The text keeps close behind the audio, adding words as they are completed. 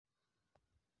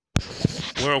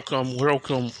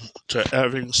Welcome to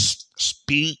Evans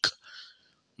Speak.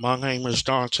 My name is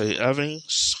Dante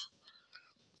Evans.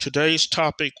 Today's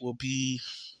topic will be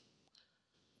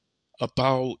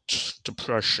about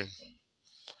depression.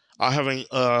 I haven't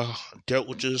dealt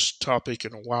with this topic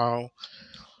in a while,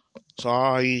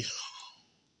 so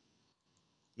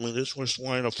this was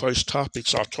one of the first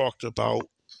topics I talked about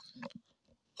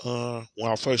when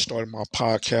I first started my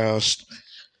podcast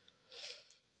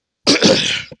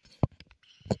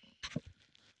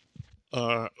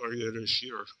earlier this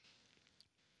year.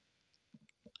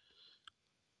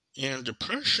 And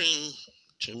depression,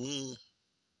 to me,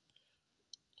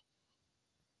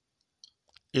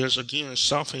 is again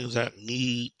something that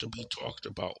need to be talked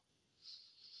about.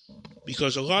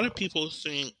 Because a lot of people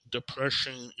think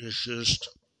depression is just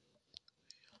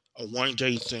a one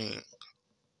day thing,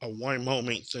 a one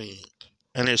moment thing,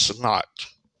 and it's not.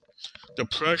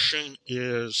 Depression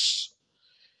is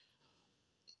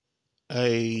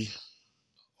a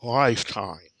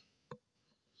lifetime.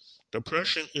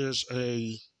 Depression is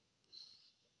a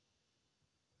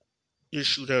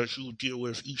issue that you deal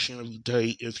with each and every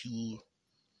day if you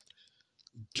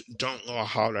don't know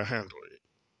how to handle it.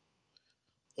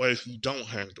 Or if you don't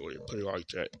handle it, put it like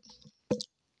that.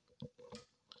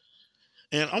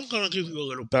 And I'm going to give you a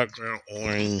little background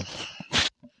on,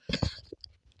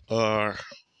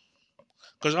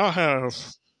 because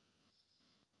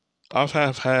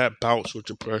I've had bouts with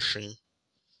depression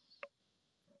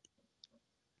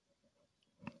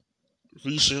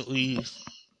recently,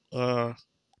 2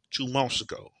 months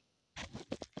ago.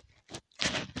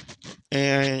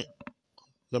 And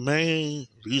the main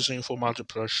reason for my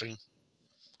depression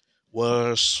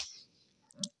was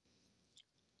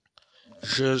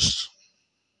just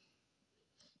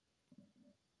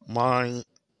my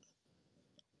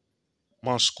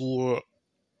my school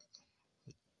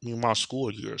my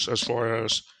school years as far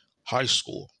as high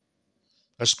school,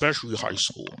 especially high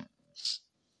school.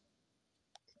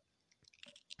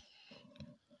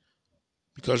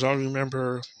 Because I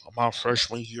remember my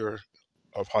freshman year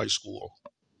of high school.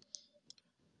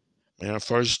 And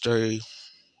first day,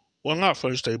 well, not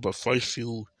first day, but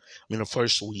the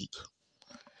first week,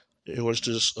 it was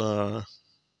this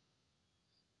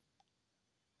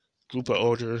group of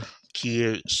older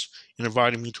kids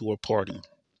invited me to a party,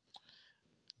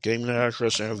 gave me the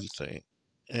address and everything.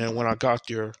 And when I got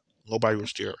there, nobody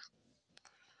was there.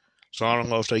 So I don't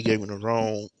know if they gave me the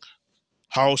wrong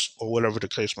house or whatever the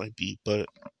case might be, but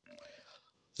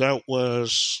that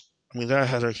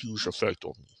had a huge effect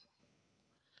on me.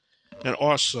 And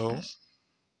also,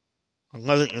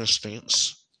 another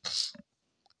instance,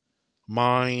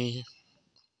 my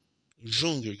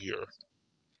junior year,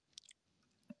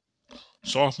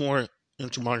 sophomore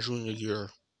into my junior year,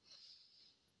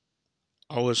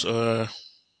 I was trying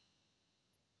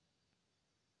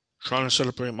to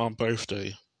celebrate my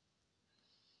birthday.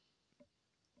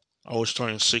 I was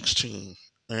turning 16,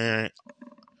 and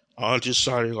I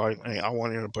decided, like, hey, I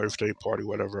wanted a birthday party,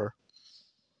 whatever.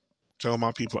 Tell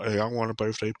my people, hey, I want a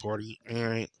birthday party.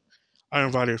 And I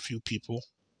invited a few people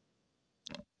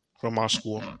from my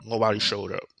school. Nobody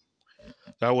showed up.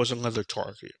 That was another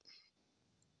target.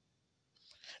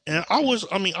 And I was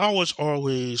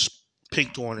always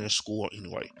picked on in school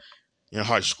anyway, in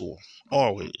high school.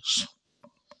 Always.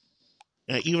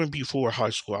 And even before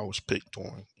high school, I was picked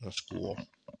on in school.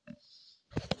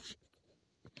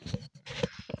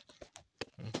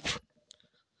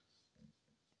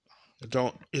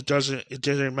 It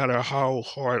didn't matter how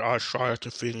hard I tried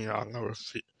to fit in, I never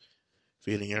fit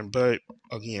in. But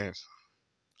again,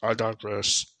 I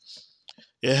digress.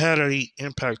 It had an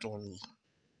impact on me.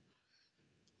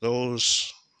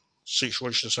 Those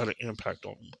situations had an impact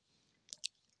on me.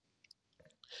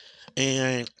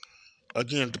 And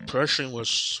again, depression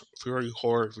was very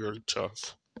hard, very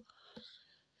tough.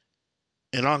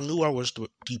 And I knew I was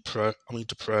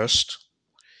depressed,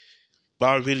 but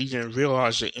I really didn't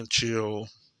realize it until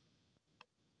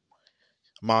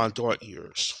my adult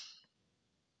years.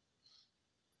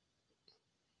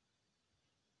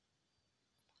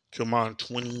 Till my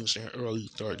 20s and early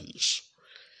 30s.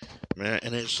 Man,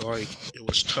 and it's like, it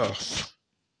was tough.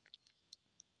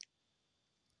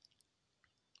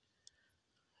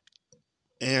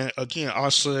 And again, I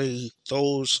say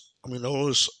those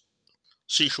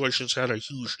situations had a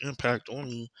huge impact on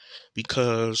me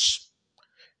because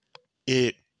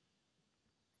it,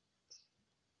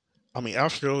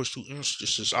 after those two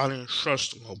instances, I didn't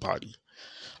trust nobody.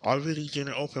 I really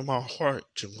didn't open my heart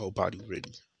to nobody,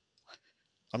 really.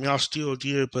 I still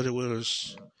did, but it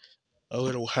was a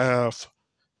little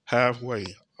halfway.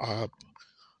 I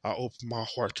opened my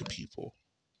heart to people.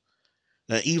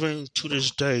 And even to this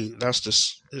day, it's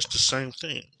the same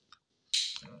thing,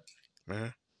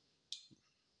 man.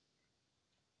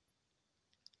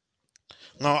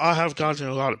 Now I have gotten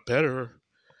a lot better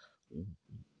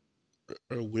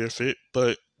with it,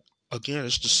 but again,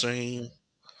 it's the same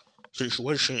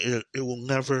situation. It will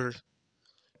never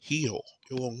heal.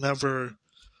 It will never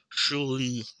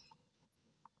truly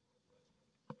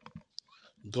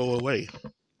go away.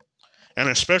 And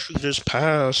especially this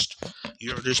past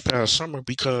year, this past summer,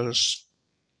 because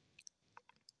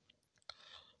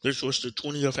this was the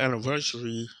 20th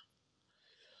anniversary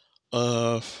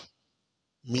of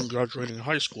me graduating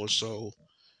high school. So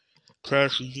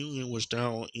Crash Reunion was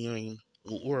down in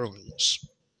New Orleans.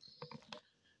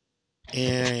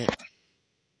 And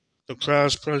the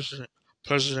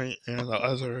president and the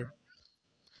other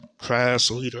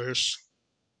class leaders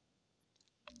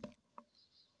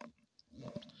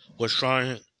was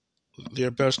trying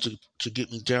their best to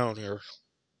get me down there.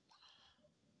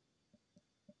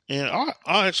 And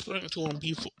I explained to him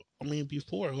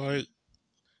before, like,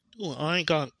 dude, I ain't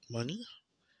got money.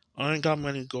 I ain't got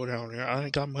money to go down there. I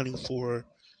ain't got money for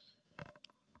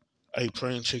a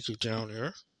plane ticket down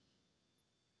there.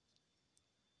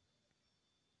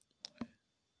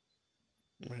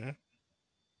 Man.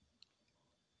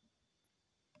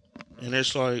 And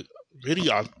it's like,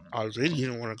 really, I really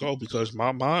didn't want to go because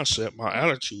my mindset, my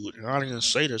attitude, and I didn't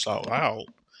say this out loud,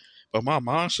 but my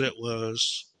mindset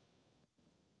was,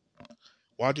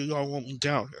 why do y'all want me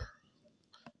down there?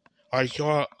 Like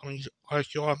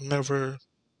y'all never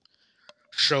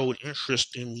showed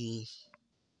interest in me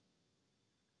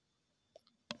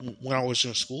when I was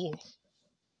in school.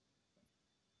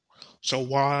 So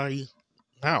why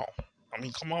now? I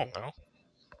mean, come on now.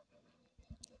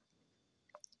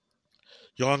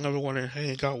 Y'all never want to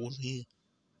hang out with me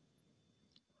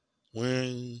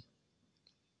when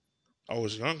I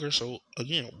was younger. So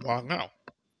again, why now?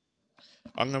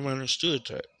 I never understood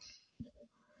that.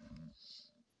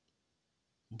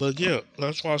 But yeah,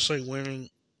 that's why I say when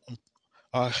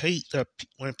I hate that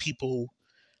when people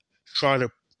try to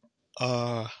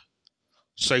uh,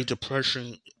 say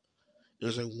depression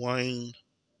is a one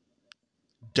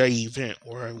day event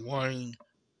or a one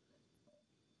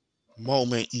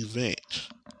moment event.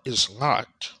 It's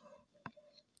not.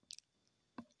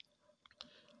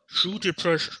 True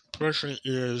depression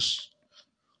is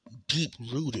deep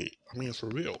rooted. I mean, for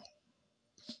real,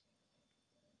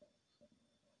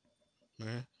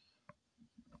 man.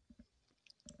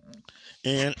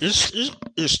 And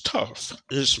it's tough.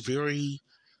 It's very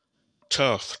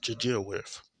tough to deal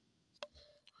with.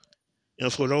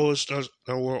 And for those that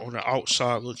were on the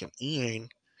outside looking in,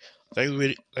 they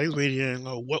really didn't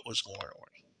know what was going on.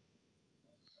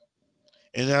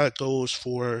 And that goes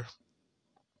for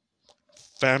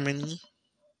family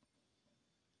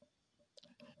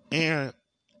and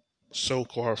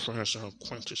so-called friends and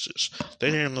acquaintances.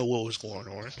 They didn't know what was going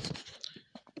on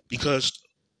because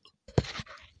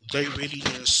they really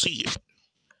didn't see it.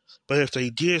 But if they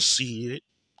did see it,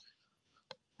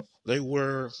 they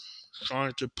were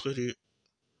trying to put it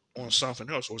on something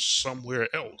else or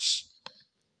somewhere else.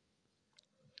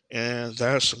 And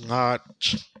that's not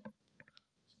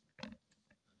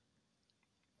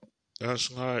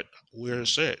where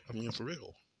it's at. I mean, for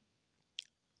real.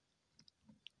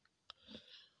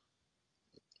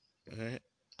 Right?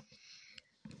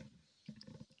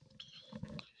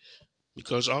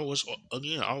 Because I was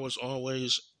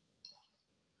always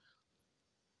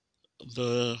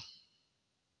the,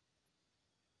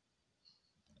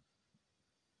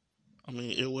 I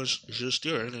mean, it was just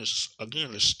there. And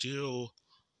it's still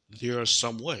there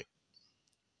somewhat.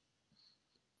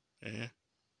 Yeah.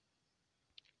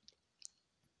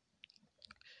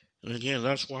 And again,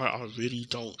 that's why I really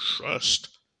don't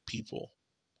trust people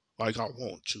like I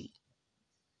want to.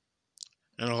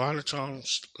 And a lot of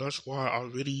times, that's why I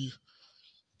really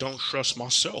don't trust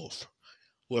myself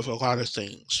with a lot of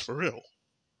things, for real.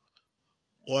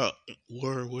 Or,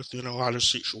 or within a lot of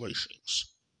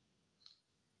situations.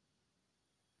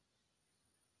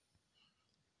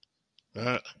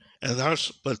 That,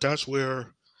 but that's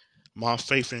where my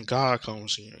faith in God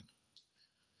comes in.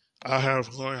 I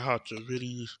have learned how to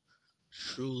really,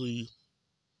 truly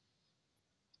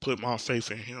put my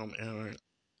faith in Him and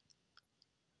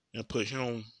put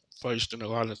Him first in a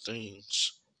lot of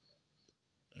things.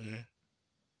 And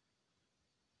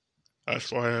as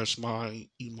far as my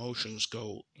emotions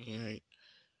go, and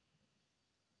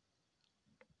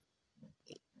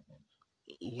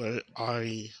what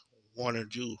I want to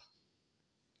do.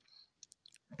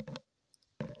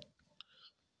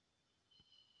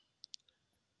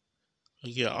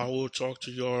 Yeah, I will talk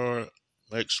to y'all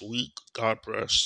next week. God bless.